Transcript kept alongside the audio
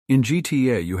In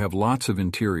GTA, you have lots of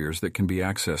interiors that can be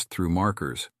accessed through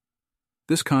markers.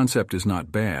 This concept is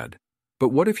not bad, but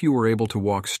what if you were able to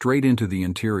walk straight into the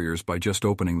interiors by just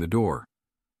opening the door?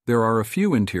 There are a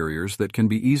few interiors that can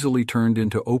be easily turned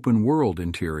into open-world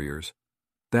interiors.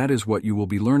 That is what you will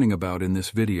be learning about in this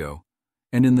video,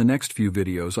 and in the next few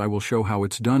videos I will show how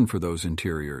it's done for those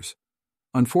interiors.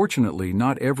 Unfortunately,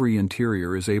 not every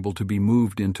interior is able to be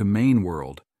moved into main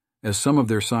world, as some of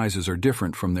their sizes are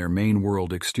different from their main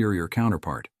world exterior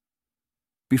counterpart.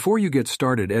 Before you get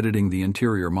started editing the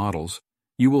interior models,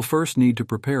 you will first need to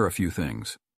prepare a few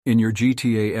things. In your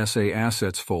GTA SA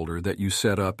Assets folder that you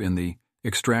set up in the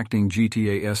Extracting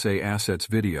GTA SA Assets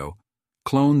video,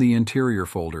 clone the interior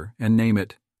folder and name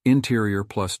it Interior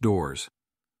plus Doors.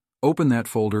 Open that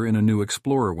folder in a new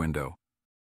Explorer window.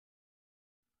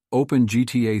 Open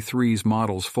GTA 3's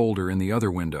Models folder in the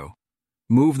other window.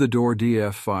 Move the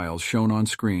door.df files shown on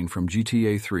screen from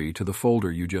GTA 3 to the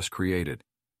folder you just created.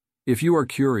 If you are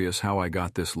curious how I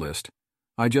got this list,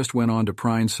 I just went on to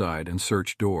Prineside and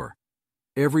searched door.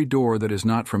 Every door that is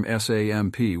not from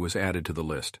SAMP was added to the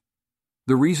list.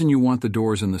 The reason you want the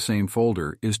doors in the same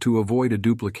folder is to avoid a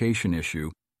duplication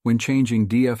issue when changing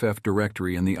DFF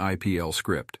directory in the IPL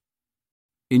script.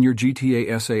 In your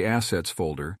GTA SA Assets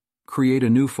folder, create a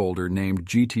new folder named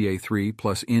GTA 3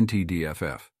 plus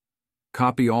INT-DFF.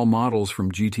 Copy all models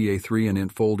from GTA 3 and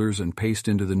INT folders and paste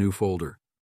into the new folder.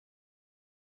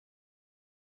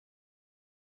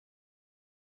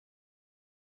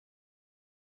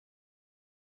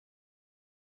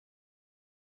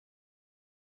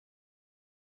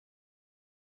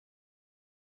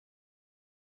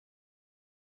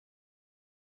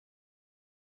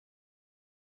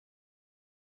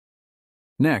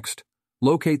 Next,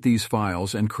 locate these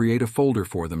files and create a folder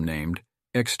for them named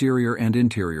Exterior and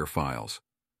Interior Files.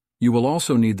 You will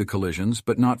also need the collisions,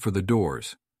 but not for the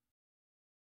doors.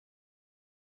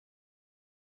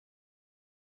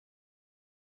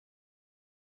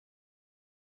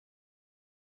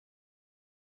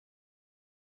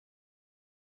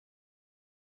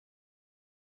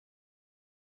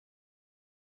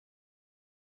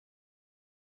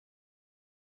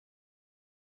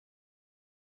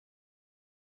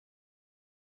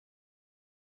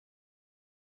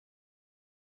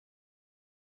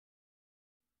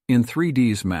 In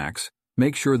 3ds Max,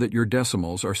 make sure that your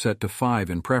decimals are set to 5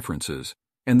 in Preferences,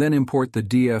 and then import the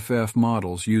DFF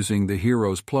models using the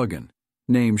Heroes plugin,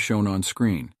 name shown on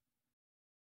screen.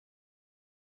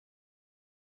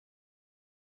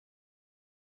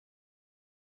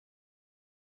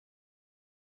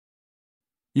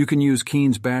 You can use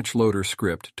Keen's batch loader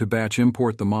script to batch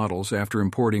import the models after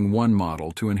importing one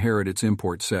model to inherit its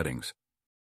import settings.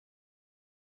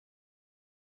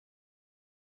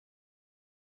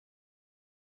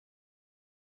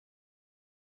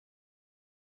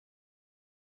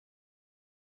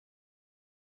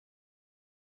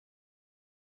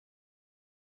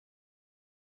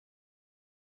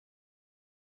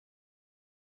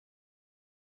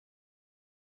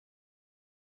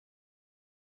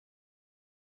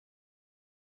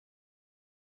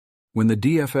 When the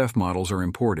DFF models are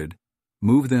imported,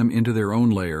 move them into their own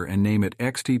layer and name it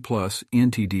XT plus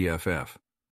INT-DFF.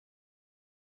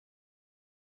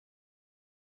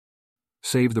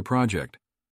 Save the project.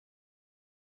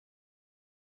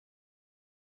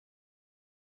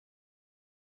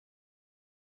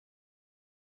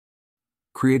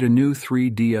 Create a new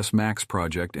 3ds Max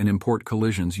project and import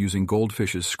collisions using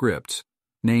Goldfish's scripts,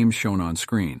 names shown on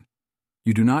screen.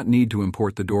 You do not need to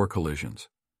import the door collisions.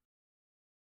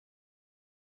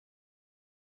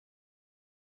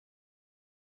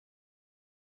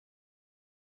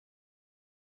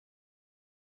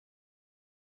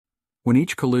 When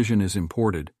each collision is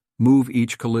imported, move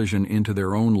each collision into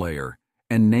their own layer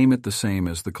and name it the same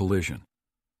as the collision.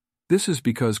 This is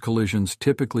because collisions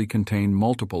typically contain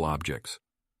multiple objects.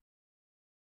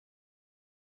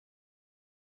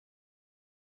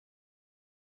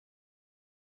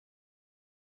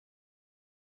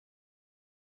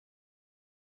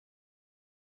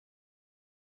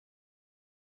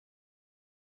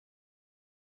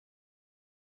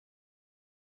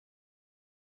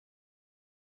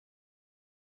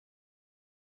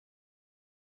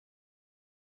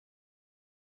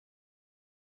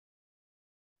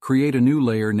 Create a new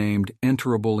layer named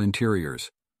Enterable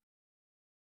Interiors.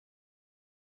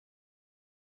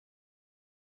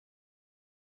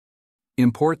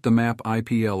 Import the map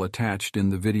IPL attached in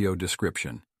the video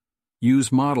description.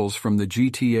 Use models from the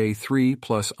GTA 3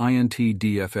 plus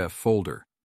INT-DFF folder.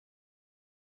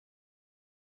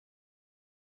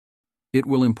 It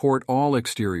will import all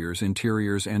exteriors,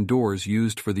 interiors, and doors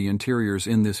used for the interiors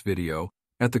in this video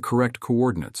at the correct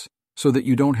coordinates so that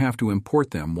you don't have to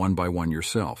import them one by one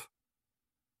yourself.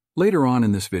 Later on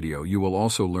in this video, you will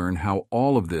also learn how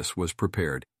all of this was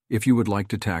prepared if you would like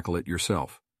to tackle it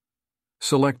yourself.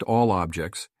 Select all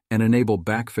objects and enable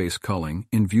backface culling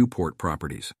in viewport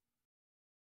properties.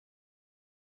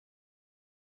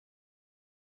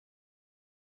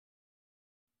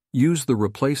 Use the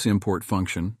Replace Import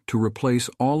function to replace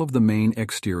all of the main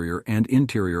exterior and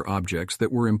interior objects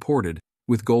that were imported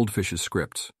with Goldfish's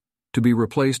scripts, to be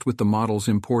replaced with the models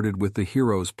imported with the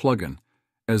Heroes plugin,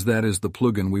 as that is the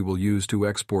plugin we will use to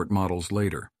export models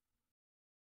later.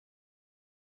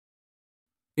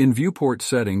 In viewport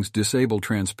settings, disable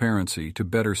transparency to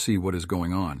better see what is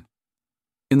going on.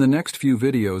 In the next few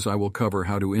videos, I will cover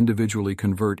how to individually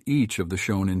convert each of the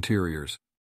shown interiors.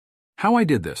 How I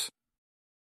did this.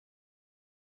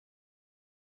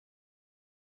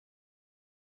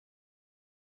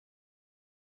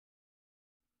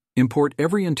 Import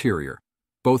every interior,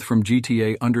 both from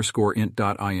GTA_int.img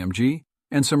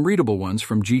and some readable ones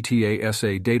from GTA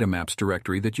SA Datamaps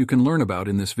directory that you can learn about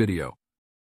in this video.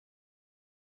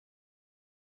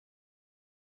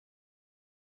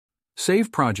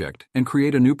 Save project and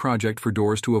create a new project for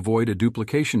doors to avoid a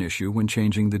duplication issue when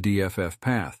changing the DFF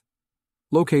path.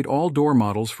 Locate all door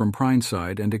models from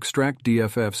Prineside and extract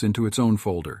DFFs into its own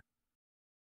folder.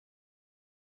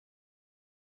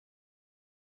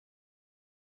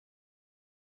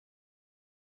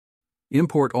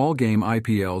 Import all game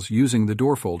IPLs using the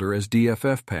door folder as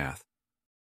DFF path.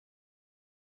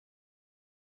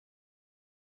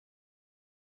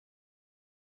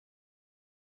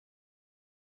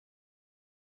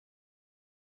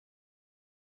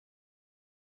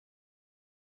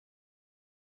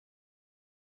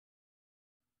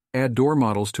 Add door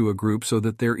models to a group so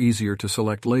that they're easier to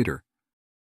select later.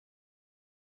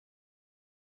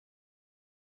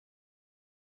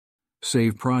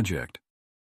 Save project.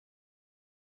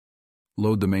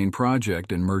 Load the main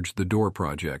project and merge the door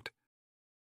project.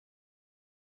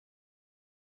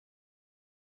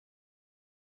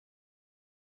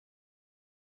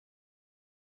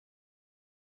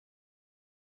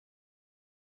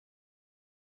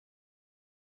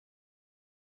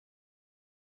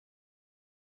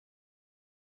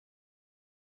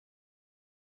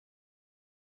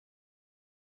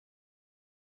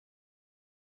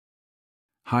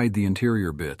 Hide the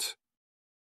interior bits.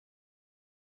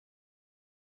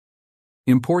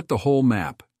 Import the whole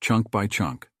map, chunk by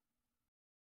chunk.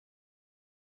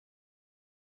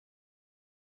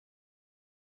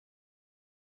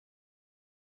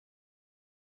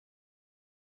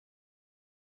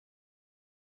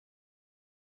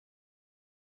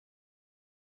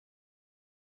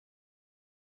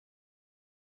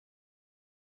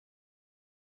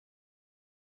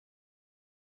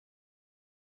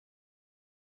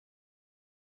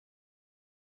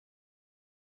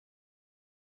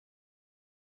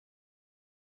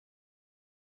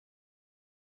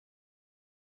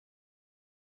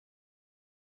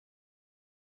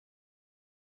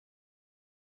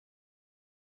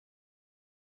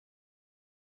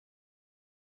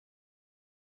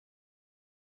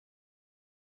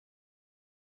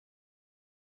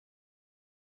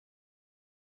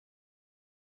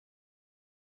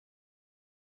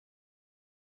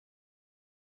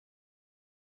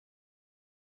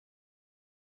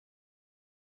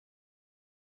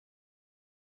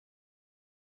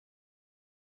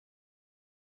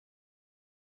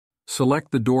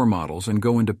 Select the door models and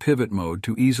go into pivot mode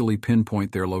to easily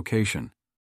pinpoint their location.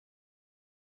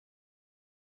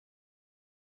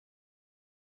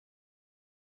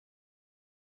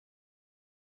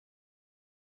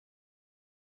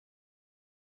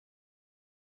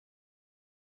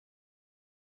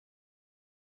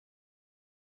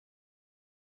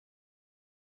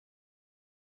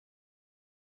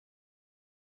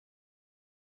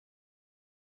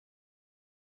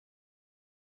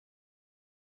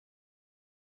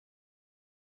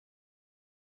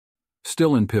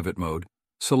 Still in pivot mode,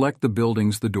 select the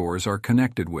buildings the doors are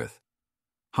connected with.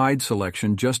 Hide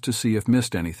selection just to see if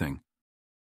missed anything.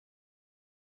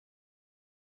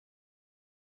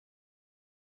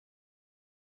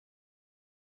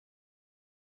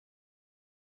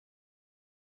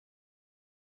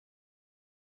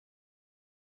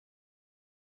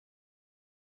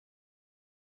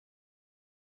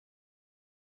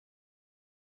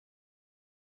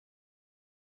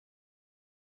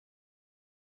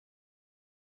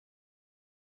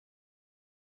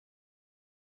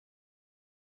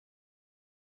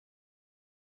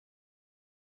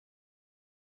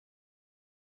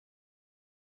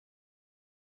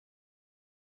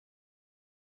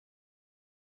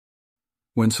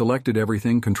 When selected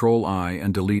everything, Control-I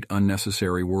and delete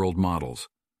unnecessary world models.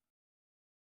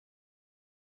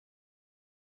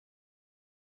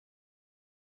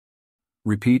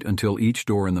 Repeat until each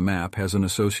door in the map has an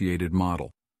associated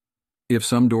model. If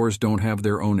some doors don't have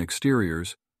their own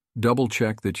exteriors,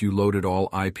 double-check that you loaded all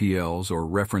IPLs or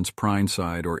reference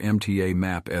Prineside or MTA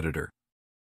map editor.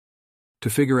 To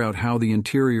figure out how the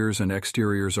interiors and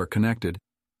exteriors are connected,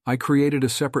 I created a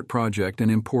separate project and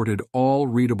imported all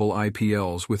readable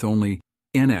IPLs with only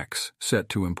NX set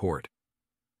to import.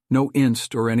 No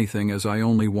inst or anything, as I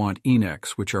only want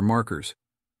ENX, which are markers.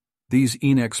 These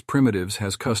ENX primitives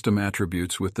has custom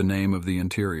attributes with the name of the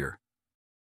interior.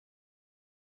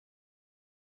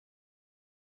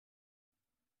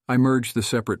 I merged the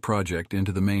separate project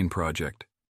into the main project.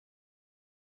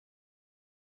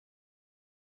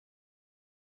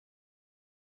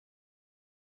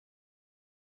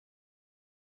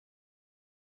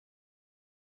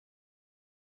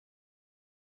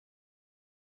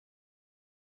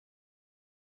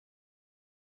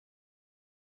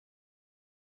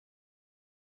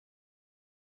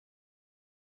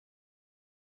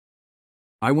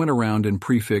 I went around and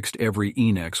prefixed every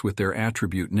ENX with their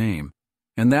attribute name,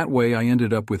 and that way I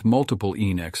ended up with multiple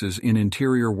ENXs in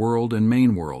interior world and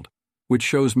main world, which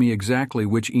shows me exactly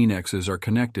which ENXs are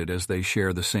connected as they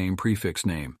share the same prefix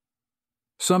name.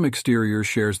 Some exterior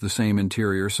shares the same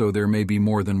interior, so there may be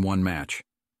more than one match.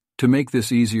 To make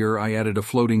this easier, I added a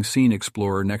floating scene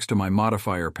explorer next to my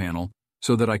modifier panel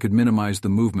so that I could minimize the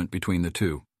movement between the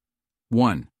two.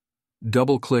 1.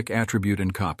 Double-click attribute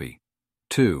and copy.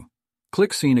 2.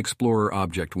 Click Scene Explorer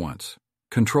object once.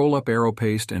 Control-up arrow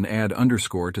paste and add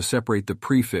underscore to separate the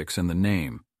prefix and the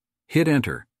name. Hit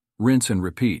Enter, rinse and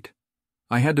repeat.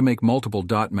 I had to make multiple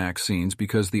 .max scenes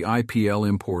because the IPL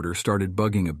importer started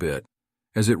bugging a bit,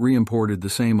 as it re-imported the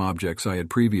same objects I had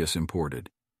previously imported,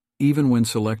 even when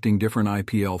selecting different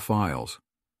IPL files.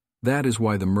 That is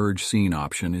why the Merge Scene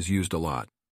option is used a lot.